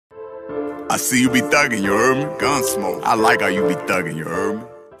I see you be thugging, you heard me? Gunsmoke. I like how you be thugging, you heard me?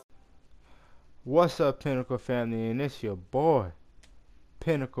 What's up, Pinnacle family? And it's your boy,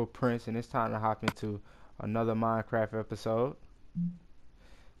 Pinnacle Prince, and it's time to hop into another Minecraft episode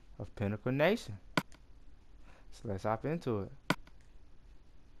of Pinnacle Nation. So let's hop into it.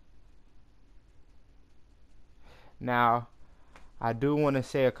 Now, I do want to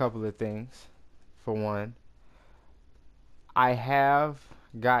say a couple of things. For one, I have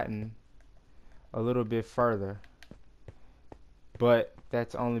gotten a little bit further, but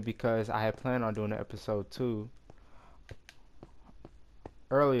that's only because I had planned on doing episode 2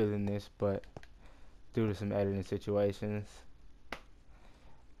 earlier than this, but due to some editing situations,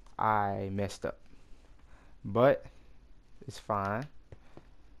 I messed up. But it's fine.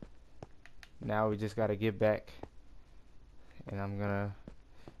 Now we just gotta get back, and I'm gonna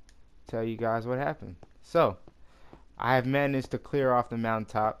tell you guys what happened. So, I have managed to clear off the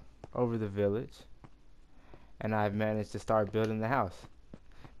mountaintop over the village, and I've managed to start building the house.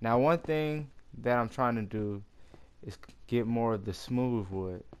 Now, one thing that I'm trying to do is get more of the smooth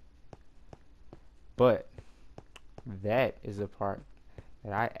wood, but that is a part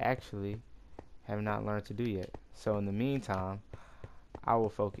that I actually have not learned to do yet. So in the meantime, I will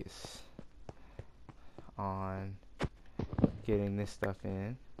focus on getting this stuff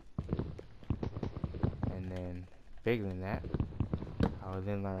in, and then bigger than that, I will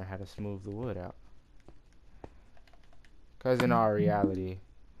then learn how to smooth the wood out. Because in all reality,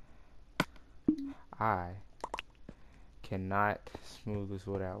 I cannot smooth this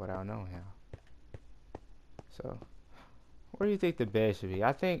wood out without knowing how. So, where do you think the bed should be?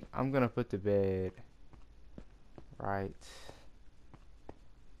 I think I'm going to put the bed right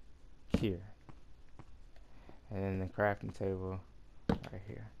here. And then the crafting table right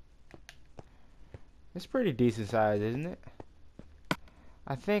here. It's pretty decent size, isn't it?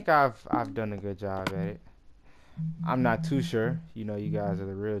 I think I've done a good job at it. I'm not too sure. You know, you guys are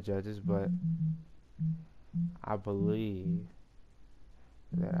the real judges, but I believe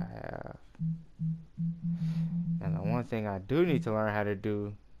that I have. And the one thing I do need to learn how to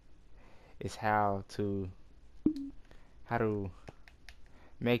do is how to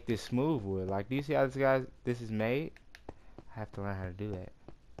make this smooth wood. Like, do you see how this is made? I have to learn how to do that.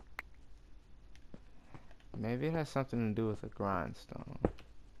 Maybe it has something to do with a grindstone.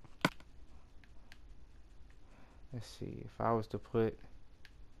 Let's see, if I was to put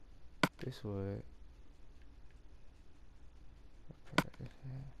this wood,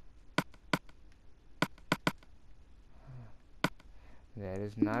 that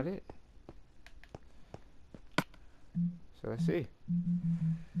is not it. So let's see.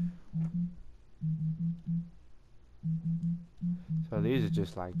 So these are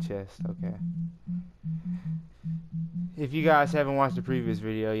just like chests, okay. If you guys haven't watched the previous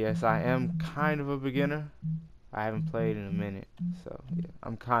video, yes, I am kind of a beginner. I haven't played in a minute, so yeah,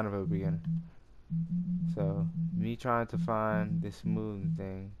 I'm kind of a beginner. So me trying to find this smoothing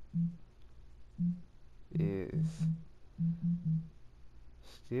thing is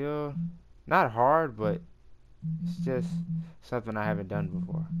still not hard, but it's just something I haven't done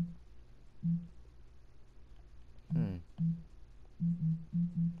before.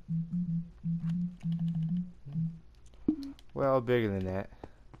 Well, bigger than that.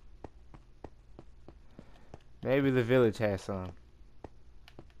 Maybe the village has some.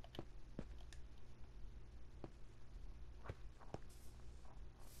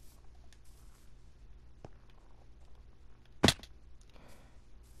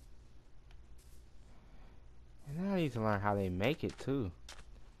 And then I need to learn how they make it too,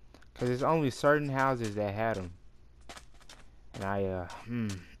 because there's only certain houses that had them, and I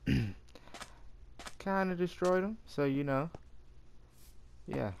kind of destroyed them. So you know,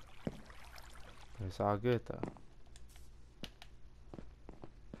 yeah. It's all good though.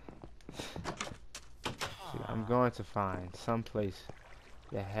 See, I'm going to find some place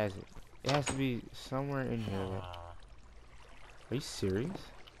that has it. It has to be somewhere in here. Are you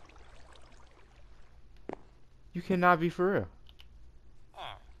serious? You cannot be for real.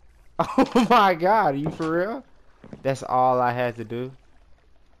 Oh my god, are you for real? That's all I had to do?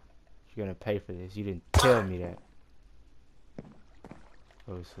 You're gonna pay for this. You didn't tell me that.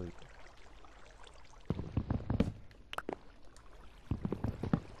 Go to sleep.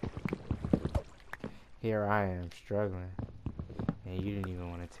 Here I am struggling, and you didn't even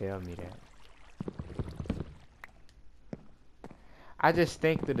want to tell me that. I just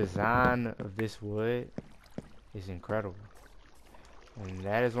think the design of this wood is incredible, and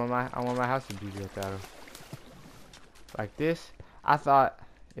that is what I want my house to be built out of. Like this, I thought,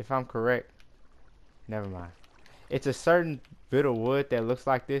 if I'm correct, never mind. It's a certain bit of wood that looks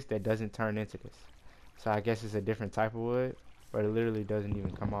like this that doesn't turn into this. So I guess it's a different type of wood, but it literally doesn't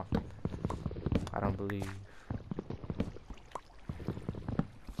even come off. I don't believe.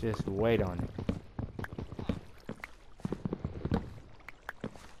 Just wait on it.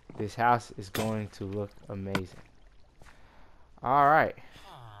 This house is going to look amazing. Alright.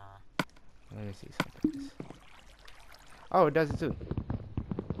 Let me see something. Oh, it does it too.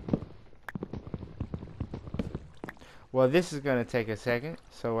 Well, this is going to take a second.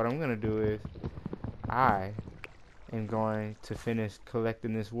 So what I'm going to do is I am going to finish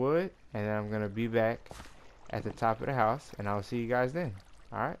collecting this wood, and then I'm going to be back at the top of the house, and I'll see you guys then.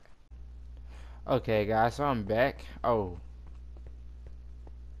 Alright. Okay, guys, so I'm back. Oh.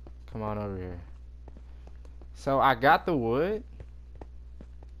 Come on over here. So I got the wood.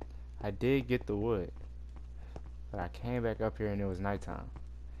 I did get the wood. But I came back up here and it was nighttime.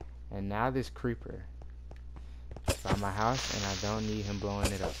 And now this creeper is by my house, and I don't need him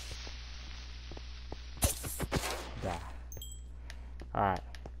blowing it up. Die. Alright.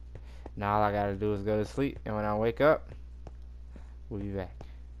 Now all I gotta do is go to sleep, and when I wake up, we'll be back.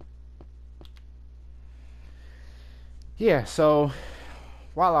 Yeah, so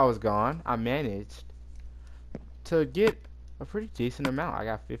while I was gone, I managed to get a pretty decent amount. I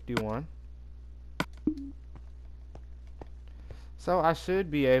got 51. So I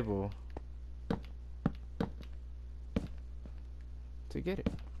should be able to get it.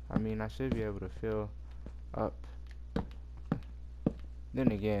 I mean, I should be able to fill up.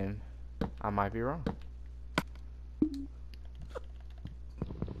 Then again, I might be wrong.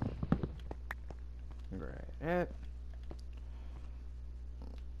 Grab that.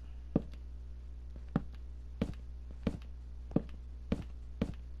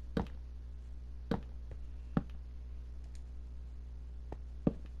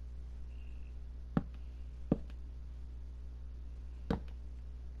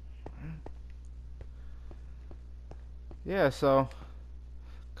 Yeah, so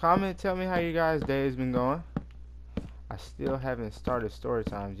comment, tell me how you guys' day has been going. I still haven't started story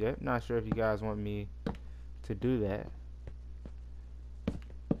times yet. Not sure if you guys want me to do that,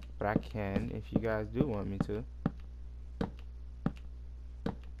 but I can if you guys do want me to.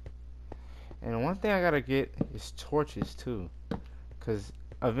 And one thing I gotta get is torches too, cause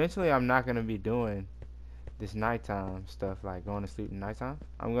eventually I'm not gonna be doing this nighttime stuff, like going to sleep at nighttime.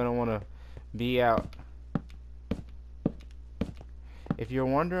 I'm gonna wanna be out. If you're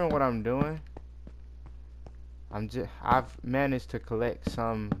wondering what I'm doing, I've managed to collect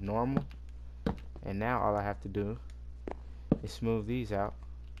some normal, and now all I have to do is smooth these out,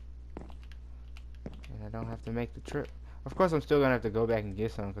 and I don't have to make the trip. Of course, I'm still gonna have to go back and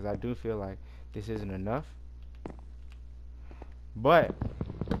get some, because I do feel like this isn't enough. But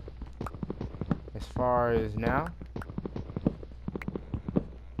as far as now,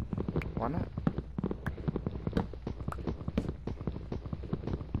 why not?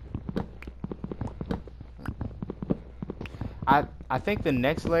 I think the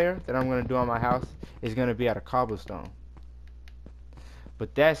next layer that I'm going to do on my house is going to be out of cobblestone.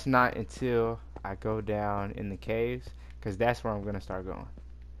 But that's not until I go down in the caves, because that's where I'm going to start going.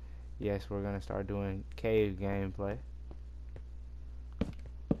 Yes, we're going to start doing cave gameplay.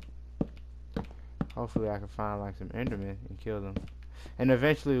 Hopefully I can find like some endermen and kill them. And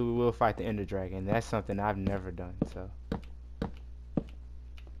eventually we will fight the ender dragon. That's something I've never done, so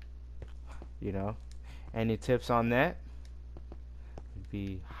you know, any tips on that would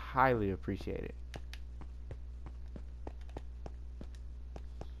be highly appreciated.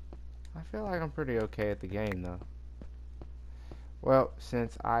 I feel like I'm pretty okay at the game though. Well,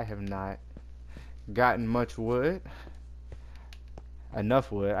 since I have not gotten much wood,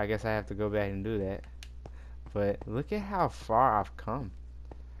 enough wood, I guess I have to go back and do that. But look at how far I've come.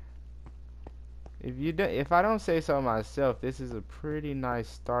 If I don't say so myself, this is a pretty nice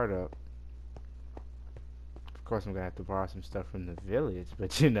startup. Of course, I'm gonna have to borrow some stuff from the village,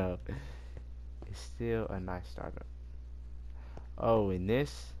 but you know, it's still a nice startup. Oh, and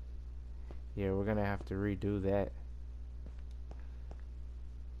this, yeah, we're gonna have to redo that.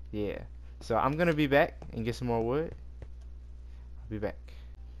 Yeah, so I'm gonna be back and get some more wood. I'll be back.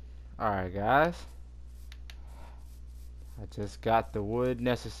 Alright, guys, I just got the wood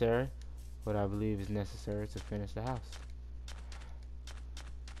necessary, what I believe is necessary to finish the house.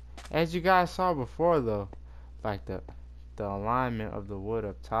 As you guys saw before though, like the alignment of the wood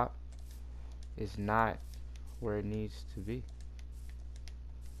up top is not where it needs to be.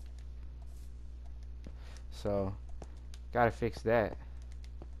 So gotta fix that.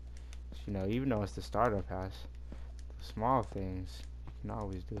 You know, even though it's the startup house, the small things you can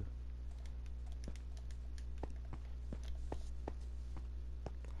always do.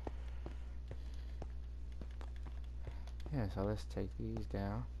 Yeah, so let's take these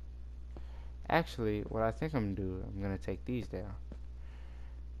down. Actually, what I think I'm gonna do, I'm gonna take these down.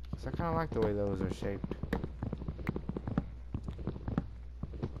 Cause I kinda like the way those are shaped.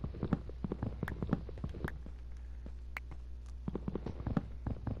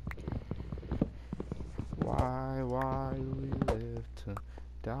 Why do we live to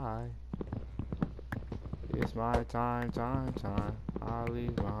die? It's my time. I'll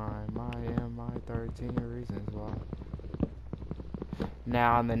leave behind my 13 reasons why.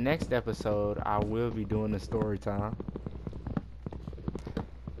 Now, on the next episode, I will be doing the story time.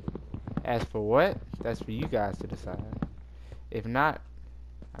 As for what, that's for you guys to decide. If not,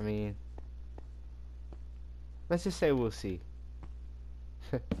 I mean, let's just say we'll see.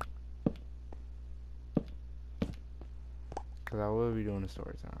 Because I will be doing the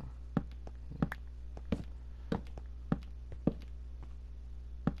story time.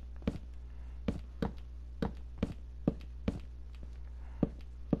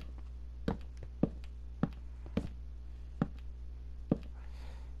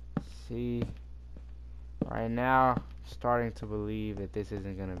 See, right now, I'm starting to believe that this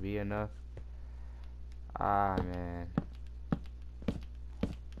isn't going to be enough. Ah, man.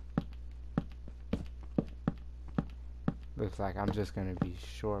 Looks like I'm just going to be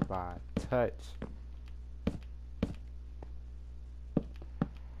short by a touch.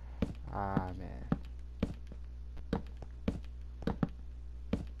 Ah, man.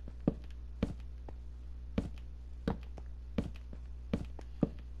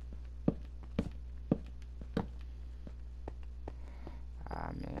 Ah,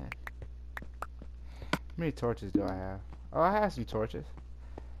 man. How many torches do I have? Oh, I have some torches.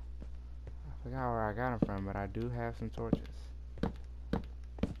 I forgot where I got them from, but I do have some torches.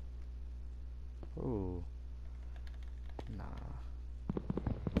 Ooh. Nah.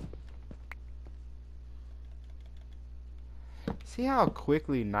 See how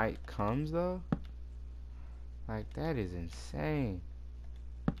quickly night comes, though? Like, that is insane.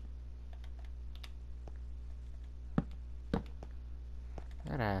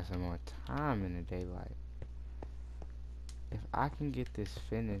 Gotta have some more time in the daylight. If I can get this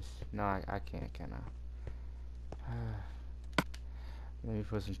finished. No, I can't, can I? Let me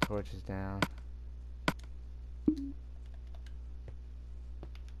put some torches down.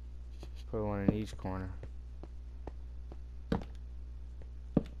 Put one in each corner.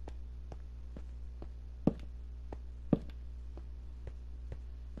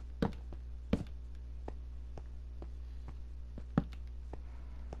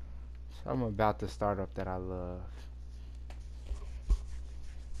 So I'm about the startup that I love.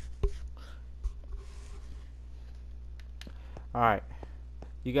 Alright,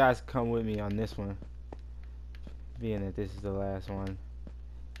 you guys come with me on this one. Being that this is the last one,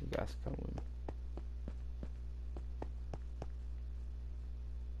 you guys come with me.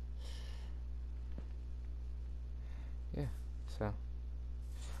 Yeah, so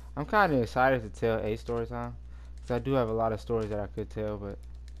I'm kind of excited to tell a story time, because I do have a lot of stories that I could tell, but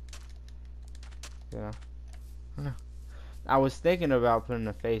you know, I don't know. I was thinking about putting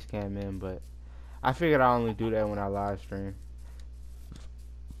a face cam in, but I figured I only do that when I live stream.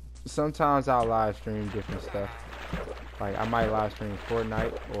 Sometimes I'll live stream different stuff. Like I might live stream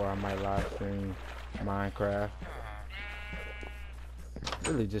Fortnite, or I might live stream Minecraft. It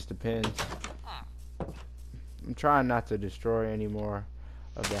really just depends. I'm trying not to destroy any more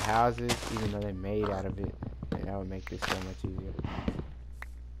of the houses, even though they're made out of it, and that would make this so much easier.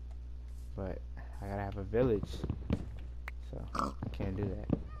 But I gotta have a village, so I can't do that.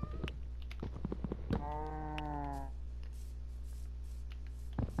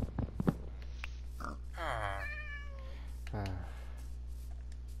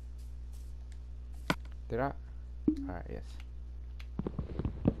 Did I? Alright, yes.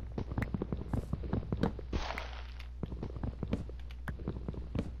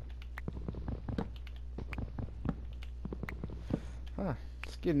 Huh,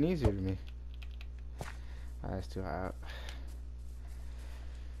 it's getting easier to me. That's too hot.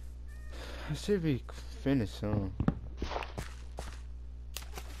 I should be finished soon.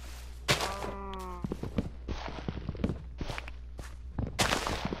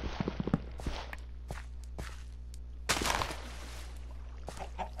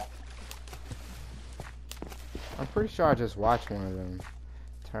 I'm pretty sure I just watched one of them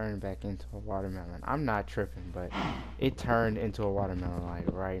turn back into a watermelon. I'm not tripping, but it turned into a watermelon like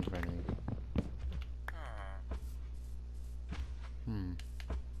right in front of me.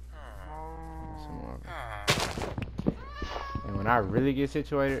 Some more of it. And when I really get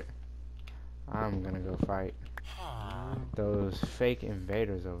situated, I'm gonna go fight those fake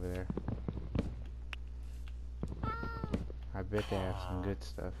invaders over there. bet they have some good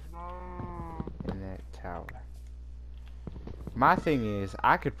stuff in that tower. My thing is,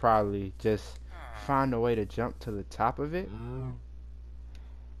 I could probably just find a way to jump to the top of it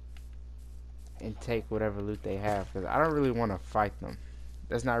and take whatever loot they have, because I don't really want to fight them.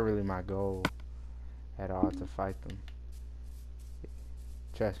 That's not really my goal at all, to fight them.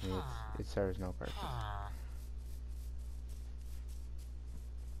 Trust me, it serves no purpose.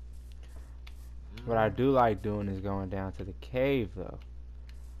 What I do like doing is going down to the cave, though.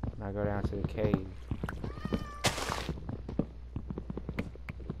 When I go down to the cave,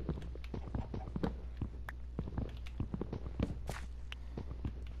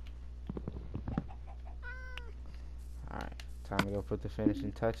 alright, time to go put the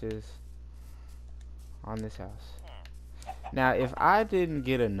finishing touches on this house. Now, if I didn't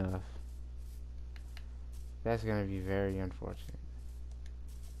get enough, that's going to be very unfortunate.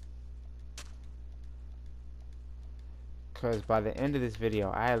 Because by the end of this video,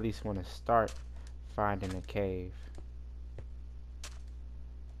 I at least want to start finding a cave.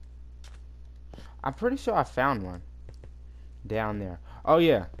 I'm pretty sure I found one down there. Oh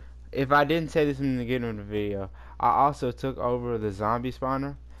yeah, if I didn't say this in the beginning of the video, I also took over the zombie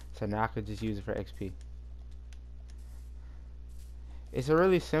spawner, so now I could just use it for XP. It's a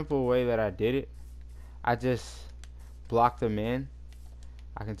really simple way that I did it. I just blocked them in.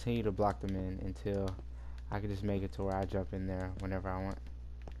 I continue to block them in until I can just make it to where I jump in there whenever I want.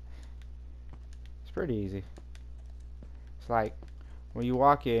 It's pretty easy. It's like when you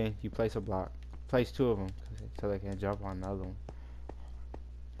walk in, you place a block, place two of them so they can jump on the other one,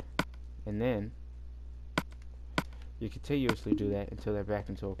 and then you continuously do that until they're back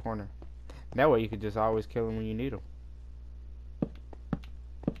into a corner. That way you can just always kill them when you need them.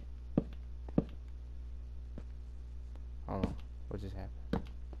 Hold on, what just happened?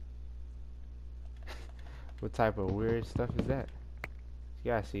 What type of weird stuff is that?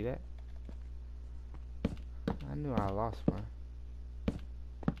 You guys see that? I knew I lost one.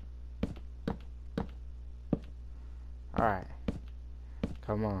 Alright.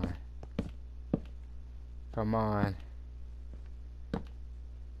 Come on. Come on.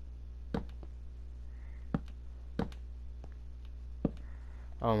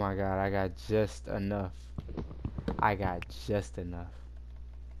 Oh my god, I got just enough. I got just enough.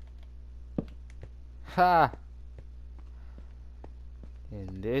 Ha!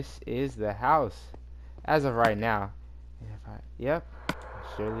 And this is the house as of right now. And if yep, I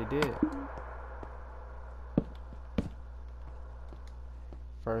surely did.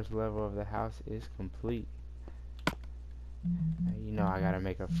 First level of the house is complete. Now, you know I gotta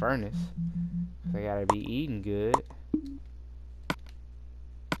make a furnace, 'cause I gotta be eating good.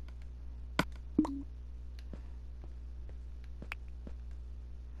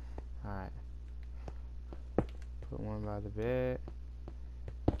 Alright. Put one by the bed.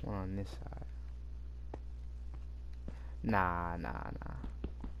 One on this side. Nah.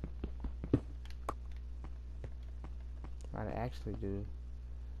 What I actually do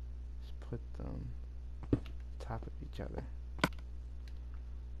is put them on top of each other.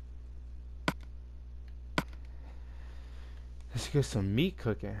 Let's get some meat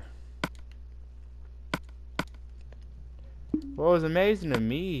cooking. What was amazing to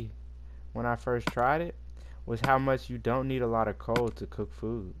me when I first tried it was how much you don't need a lot of coal to cook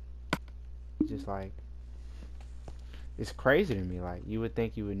food. Just like, it's crazy to me. Like, you would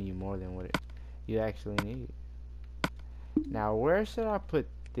think you would need more than what you actually need. Now, where should I put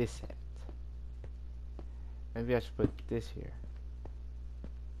this at? Maybe I should put this here.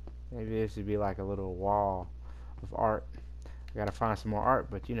 Maybe this should be like a little wall of art. I gotta find some more art,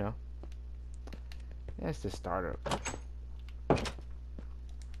 but you know, that's the starter.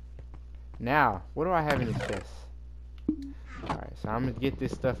 Now, what do I have in the chest? Alright, so I'm gonna get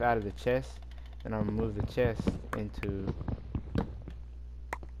this stuff out of the chest, and I'm gonna move the chest into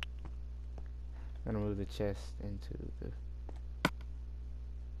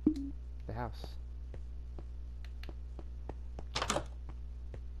the house.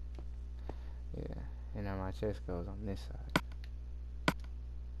 Yeah, and now my chest goes on this side.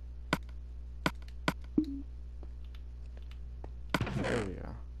 There we go.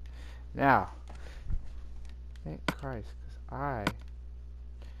 Now, thank Christ, because I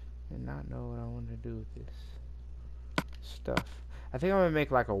did not know what I wanted to do with this stuff. I think I'm going to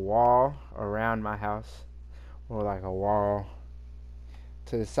make like a wall around my house, or like a wall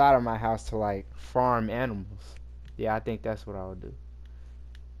to the side of my house to like farm animals. Yeah, I think that's what I would do.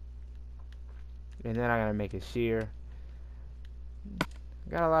 And then I'm going to make a shear.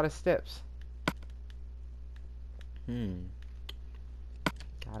 Got a lot of steps.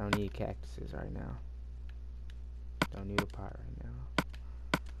 I don't need cactuses right now. Don't need a pot right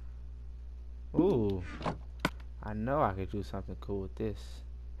now. Ooh. I know I could do something cool with this.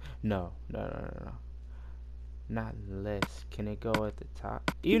 No. Not less. Can it go at the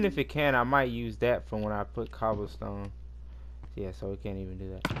top? Even if it can, I might use that for when I put cobblestone. Yeah, so it can't even do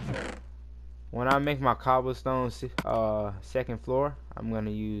that. When I make my cobblestone second floor, I'm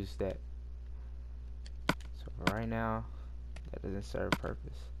gonna use that. So right now, that doesn't serve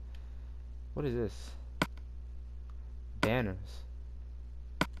purpose. What is this? Banners.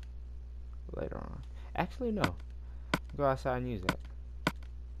 Later on. Actually, no. Go outside and use that.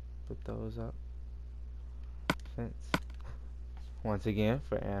 Put those up. Fence. Once again,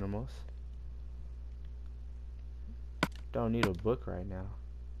 for animals. Don't need a book right now.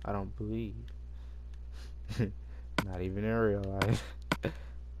 I don't believe. Not even in real life.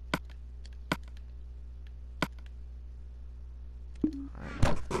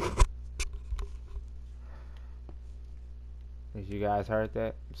 If you guys heard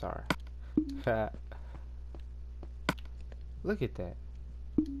that, I'm sorry. Look at that.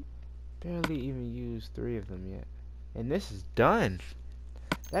 Barely even used 3 of them yet. And this is done.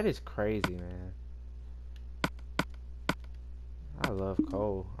 That is crazy, man. I love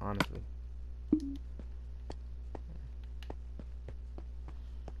coal, honestly.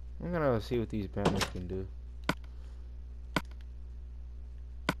 I'm gonna go see what these banners can do.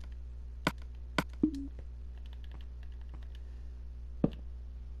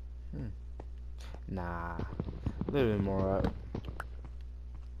 Nah. A little bit more up.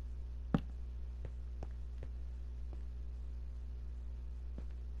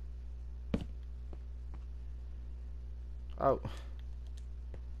 Oh.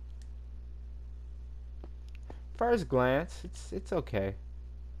 First glance, it's okay.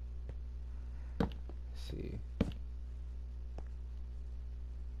 Let's see.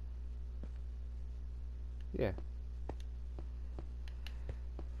 Yeah.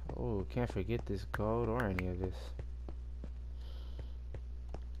 Oh, can't forget this gold or any of this.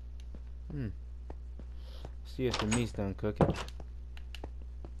 See if the meat's done cooking.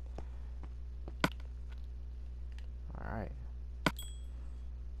 Alright.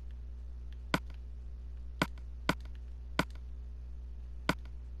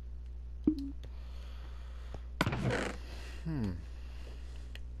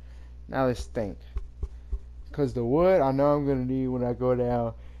 Now let's think. Cause the wood I know I'm gonna need when I go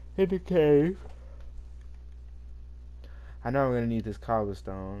down in the cave. I know I'm gonna need this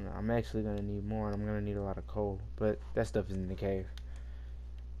cobblestone. I'm actually gonna need more, and I'm gonna need a lot of coal. But that stuff is in the cave.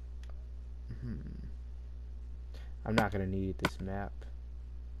 I'm not gonna need this map.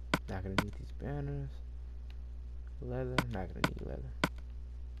 Not gonna need these banners. Leather. Not gonna need leather.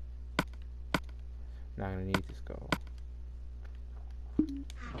 Not gonna need this gold.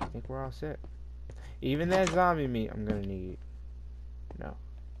 I think we're all set. Even that zombie meat I'm gonna need. No.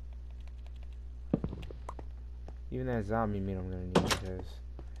 Even that zombie meat I'm gonna need because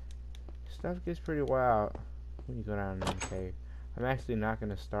stuff gets pretty wild when you go down in the cave. I'm actually not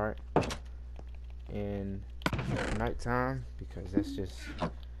gonna start in nighttime because that's just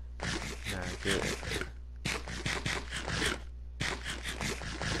not good.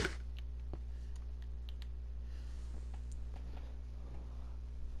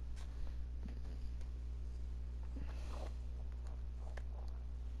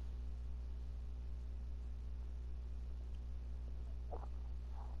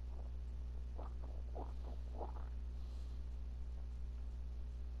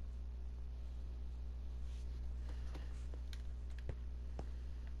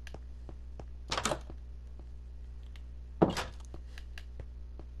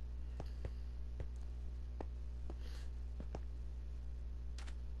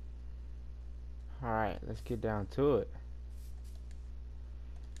 Alright, let's get down to it.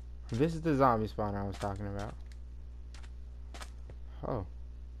 This is the zombie spawn I was talking about. Oh.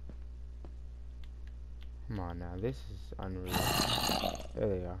 Come on now, this is unreal. There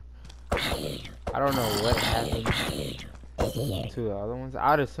they are. I don't know what happened to the other ones.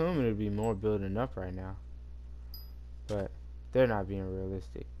 I'd assume it would be more building up right now. But they're not being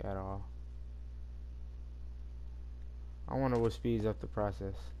realistic at all. I wonder what speeds up the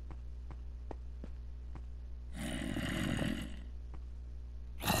process.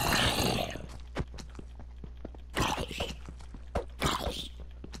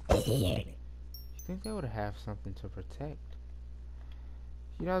 You think they would have something to protect?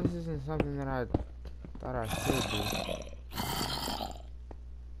 You know, this isn't something that I thought I should do.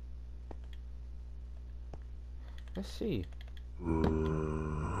 Let's see.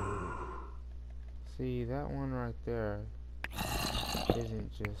 See, that one right there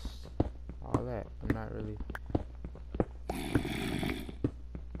isn't just all that. I'm not really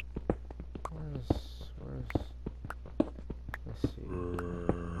Where's, let's see.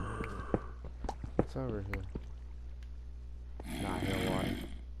 What's over here? Not here, water.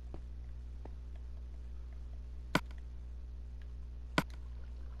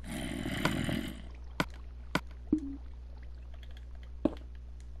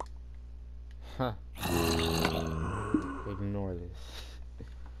 Huh. Ignore this.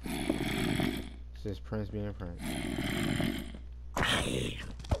 It's just Prince being Prince.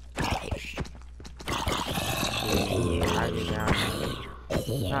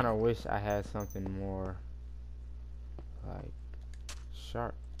 I kind of wish I had something more like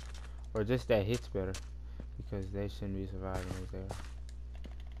sharp, or just that hits better, because they shouldn't be surviving as there.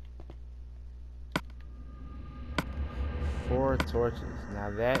 4 torches. Now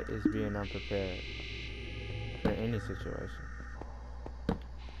that is being unprepared for any situation.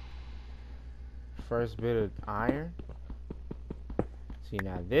 First bit of iron. See,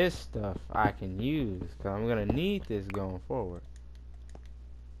 now this stuff I can use, because I'm going to need this going forward.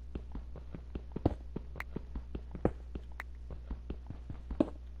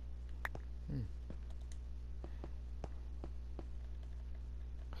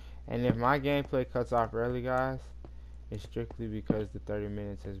 And if my gameplay cuts off early, guys, it's strictly because the 30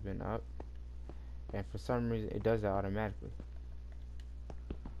 minutes has been up. And for some reason, it does that automatically.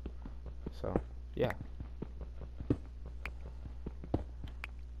 So, yeah.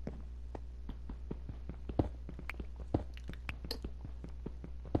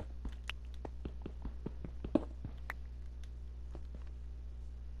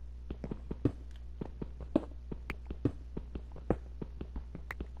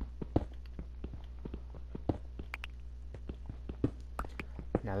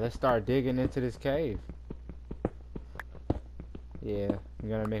 Now let's start digging into this cave. Yeah, I'm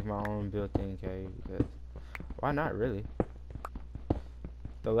gonna make my own built-in cave, because why not, really?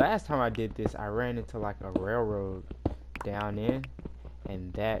 The last time I did this, I ran into like a railroad down in,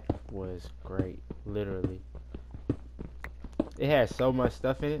 and that was great, literally. It had so much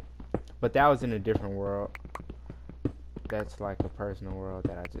stuff in it, but that was in a different world. That's like a personal world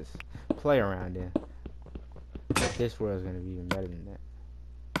that I just play around in. This world's gonna be even better than that.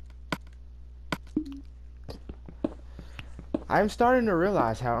 I'm starting to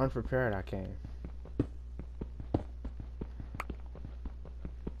realize how unprepared I came.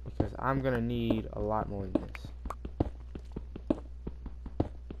 Because I'm gonna need a lot more than this.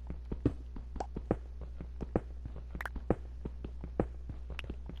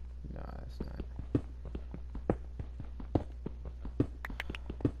 No, that's not.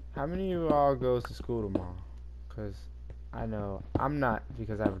 How many of you all goes to school tomorrow? Because I know I'm not,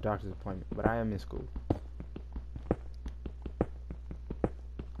 because I have a doctor's appointment, but I am in school.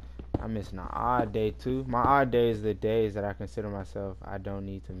 I'm missing an odd day too. My odd days are the days that I consider myself I don't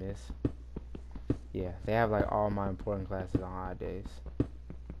need to miss. Yeah, they have like all my important classes on odd days.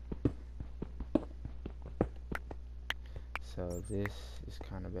 So this is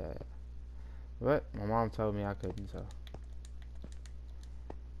kind of bad. But my mom told me I couldn't, so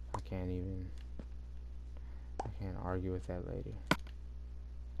I can't argue with that lady.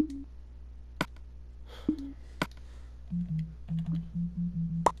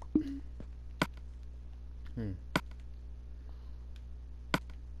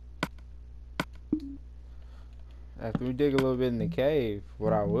 After we dig a little bit in the cave,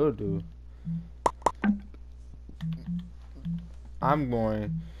 what I will do, I'm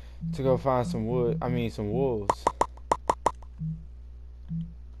going to go find some wood, some wolves.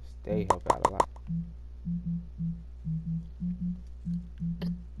 They help out a lot.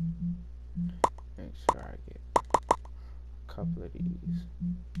 Make sure I get a couple of these.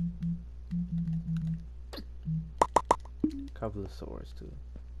 A couple of swords too.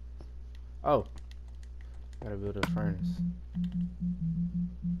 Oh, gotta build a furnace.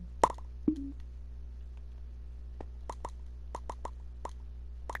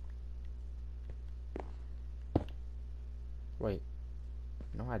 Wait.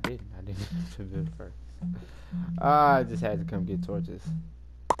 No, I didn't. I didn't have to build first. I just had to come get torches.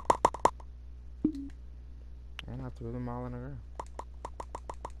 And I threw them all in the ground.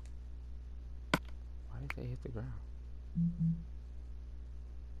 Why did they hit the ground?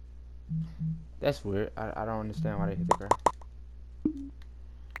 That's weird. I don't understand why they hit the ground.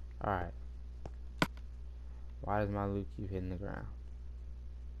 Alright. Why does my loot keep hitting the ground?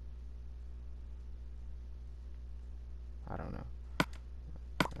 I don't know.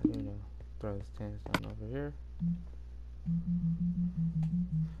 I do know. Throw this 10 stone over here.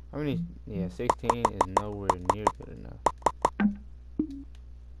 How many? Yeah, 16 is nowhere near good enough.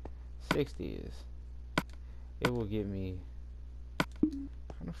 60 is it will get me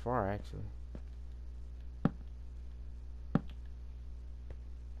kind of far actually.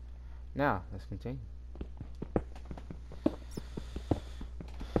 Now let's continue.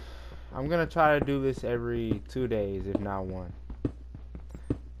 I'm gonna try to do this every 2 days, if not 1.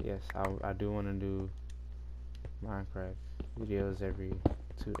 Yes, I do want to do Minecraft videos every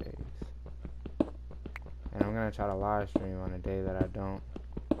 2 days, and I'm gonna try to live stream on a day that I don't.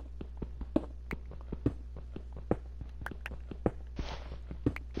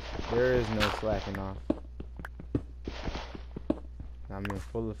 There is no slacking off. I'm in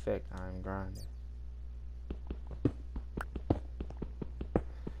full effect. I'm grinding.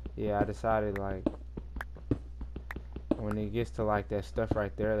 Yeah, I decided, like, when it gets to like that stuff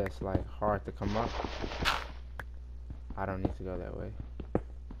right there that's like hard to come up, I don't need to go that way.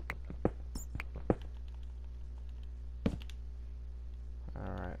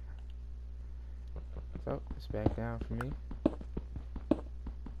 Alright. So it's back down for me.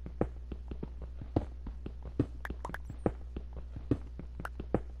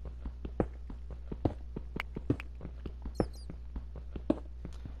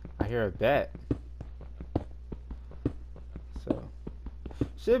 I hear a bat. So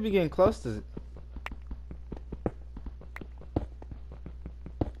should be getting close to.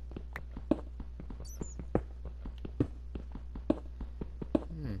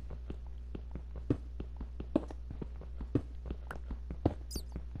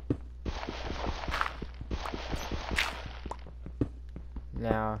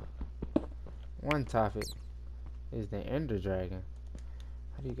 Now, one topic is the Ender Dragon.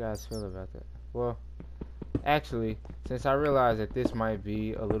 How do you guys feel about that? Well, actually, since I realized that this might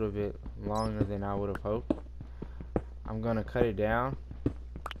be a little bit longer than I would have hoped, I'm gonna cut it down,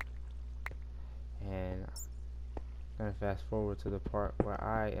 and I'm gonna fast forward to the part where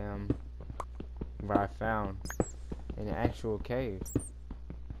I found an actual cave.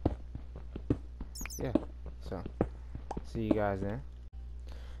 Yeah, so see you guys then.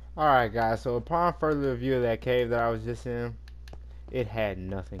 Alright guys, so upon further review of that cave that I was just in, it had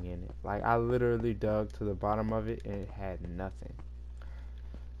nothing in it. Like, I literally dug to the bottom of it and it had nothing.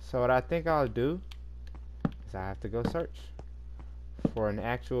 So what I think I'll do is I have to go search for an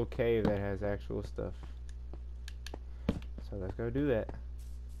actual cave that has actual stuff. So let's go do that.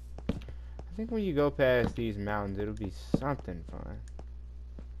 I think when you go past these mountains, it'll be something fun.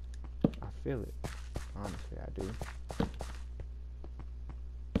 I feel it. Honestly, I do.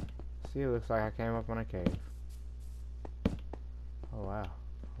 See, it looks like I came up on a cave. Oh wow.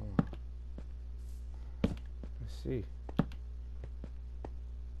 Hold on. Let's see.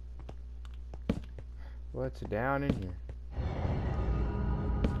 What's down in here?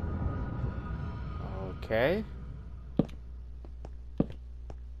 Okay.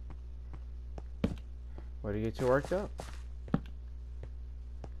 What do you get you worked up?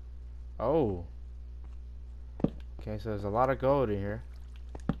 Oh. Okay, so there's a lot of gold in here.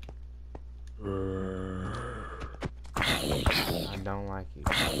 I don't like it.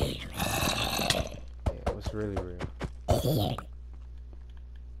 Yeah, what's really real?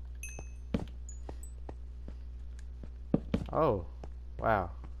 Oh, wow.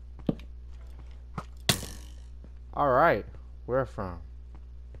 Alright, where from?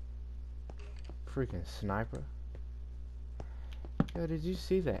 Freaking sniper. Yo, did you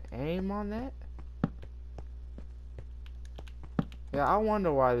see the aim on that? Yeah, I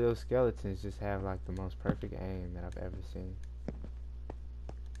wonder why those skeletons just have like the most perfect aim that I've ever seen.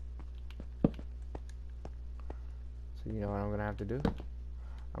 So you know what I'm gonna have to do?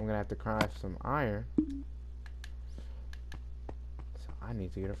 I'm gonna have to craft some iron. So I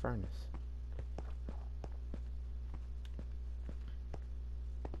need to get a furnace.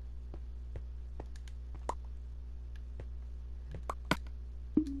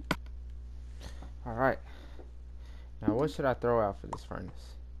 Alright. Now what should I throw out for this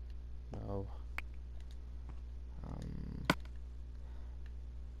furnace? No.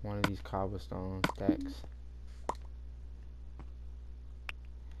 One of these cobblestone stacks.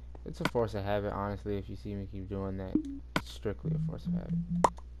 It's a force of habit, honestly. If you see me keep doing that, it's strictly a force of habit.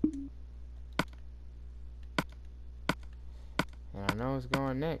 And I know it's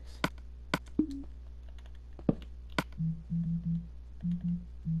going next.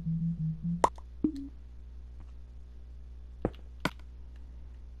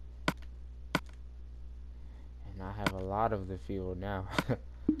 And I have a lot of the field now.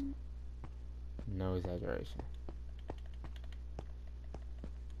 No exaggeration.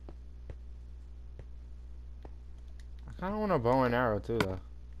 I kind of want a bow and arrow too, though.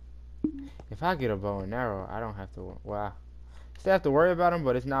 If I get a bow and arrow, I don't have to. Well, Still have to worry about them,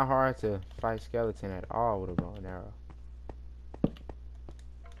 but it's not hard to fight skeleton at all with a bow and arrow.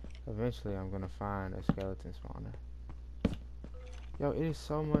 Eventually, I'm gonna find a skeleton spawner. Yo, it is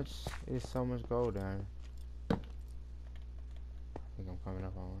so much gold down here. I think I'm coming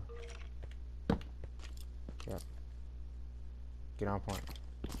up on one. Yep. Get on point.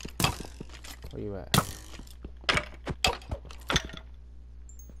 Where you at?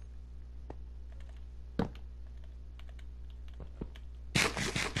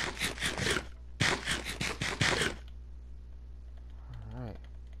 Alright.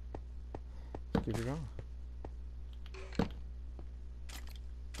 Let's keep it going.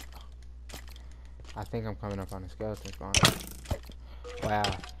 I think I'm coming up on a skeleton spawner. Wow.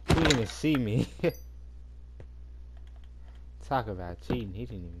 He didn't even see me. Talk about cheating. He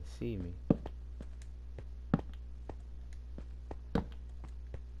didn't even see me.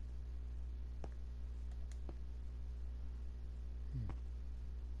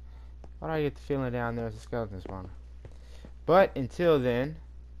 Why do I get the feeling down there is a skeleton spawner? But until then,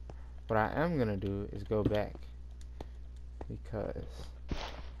 what I am gonna do is go back, because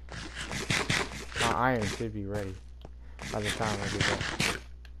my iron should be ready by the time I get back.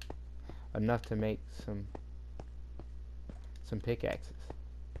 Enough to make some pickaxes.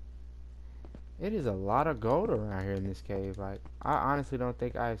 It is a lot of gold around here in this cave. Like, I honestly don't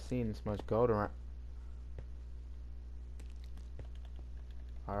think I've seen this much gold around.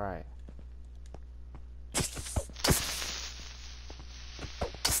 Alright.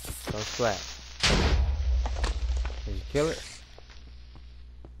 Go splat. Did you kill it?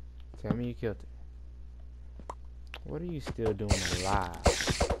 Tell me you killed it. What are you still doing alive?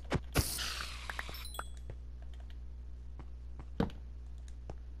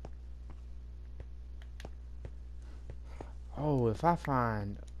 Oh, if I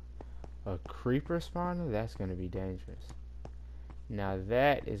find a creeper spawner, that's going to be dangerous. Now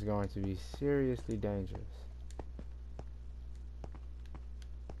that is going to be seriously dangerous.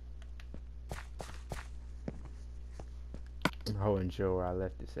 I wasn't sure where I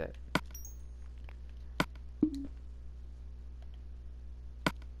left this at.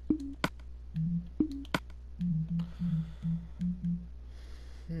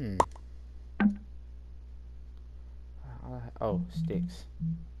 Oh, sticks.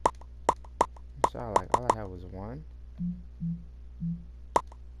 So all I had was one.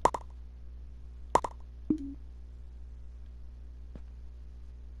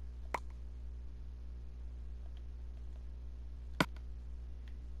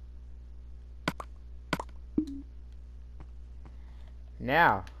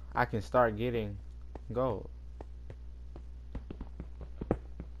 Now I can start getting gold.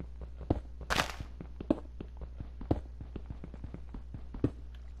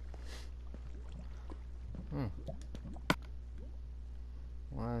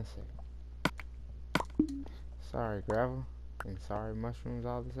 One second. Sorry, gravel, and sorry, mushrooms,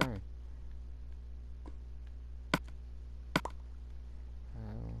 all the same.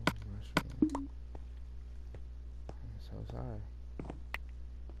 Mushroom. I'm so sorry.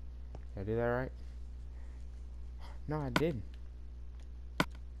 Did I do that right? No, I didn't.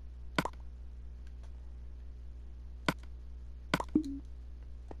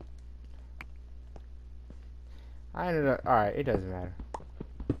 I ended up. Alright, it doesn't matter.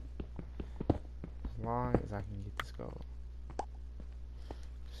 As long as I can get this gold.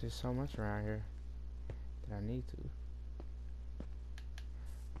 There's just so much around here that I need to.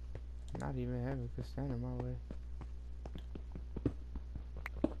 Not even heaven could stand in my way.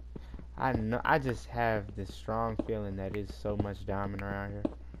 I know. I just have this strong feeling that there's so much diamond around here.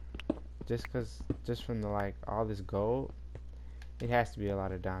 Just from the all this gold, it has to be a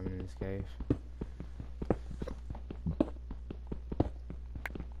lot of diamond in this cave.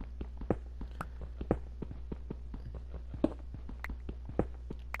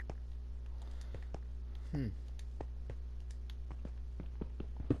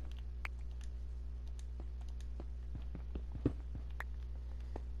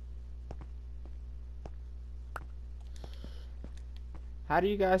 How do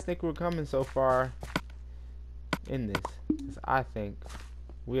you guys think we're coming so far in this? Because I think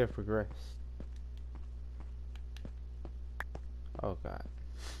we have progressed. Oh God.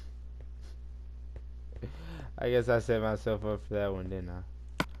 I guess I set myself up for that one, didn't I?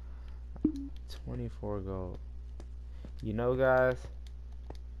 24 gold. You know, guys,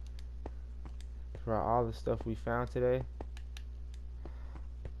 for all the stuff we found today,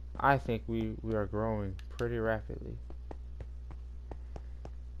 I think we are growing pretty rapidly.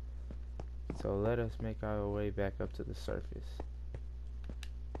 So let us make our way back up to the surface.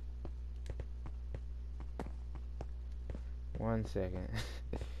 1 second.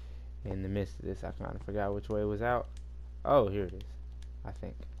 In the midst of this, I kind of forgot which way it was out. Oh, here it is. I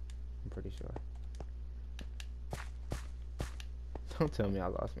think. I'm pretty sure. Don't tell me I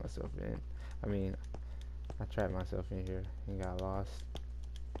lost myself in. I mean, I trapped myself in here and got lost.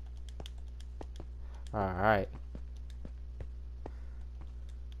 Alright.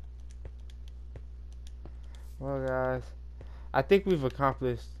 Well, guys, I think we've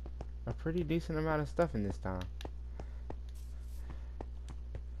accomplished a pretty decent amount of stuff in this time.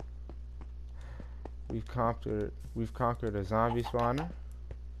 We've conquered a zombie spawner.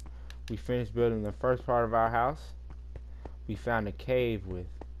 We finished building the first part of our house. We found a cave with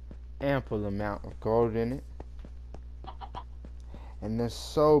ample amount of gold in it. And there's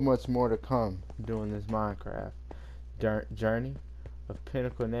so much more to come doing this Minecraft journey of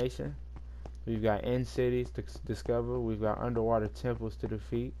Pinnacle Nation. We've got end cities to discover. We've got underwater temples to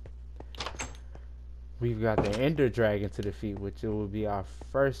defeat. We've got the Ender Dragon to defeat, which will be our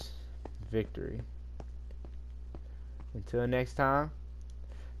first victory. Until next time,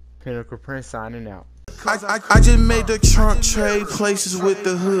 Pinnacle Prince signing out. I just made the trunk trade places with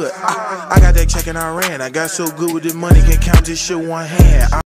the hood. I got that check and I ran. I got so good with this money, can count this shit one hand.